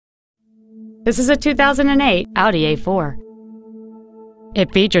This is a 2008 Audi A4.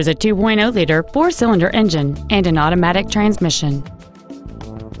 It features a 2.0-liter four-cylinder engine and an automatic transmission.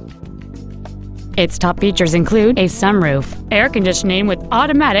 Its top features include a sunroof, air conditioning with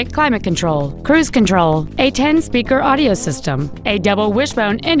automatic climate control, cruise control, a 10-speaker audio system, a double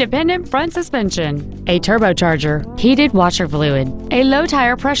wishbone independent front suspension, a turbocharger, heated washer fluid, a low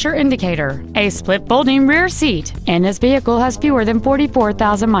tire pressure indicator, a split folding rear seat, and this vehicle has fewer than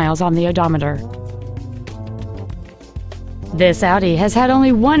 44,000 miles on the odometer. This Audi has had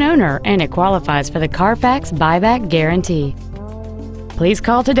only one owner and it qualifies for the Carfax buyback guarantee. Please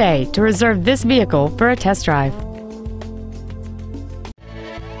call today to reserve this vehicle for a test drive.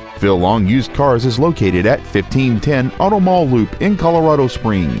 Phil Long Used Cars is located at 1510 Auto Mall Loop in Colorado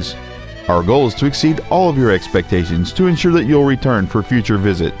Springs. Our goal is to exceed all of your expectations to ensure that you'll return for future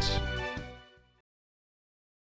visits.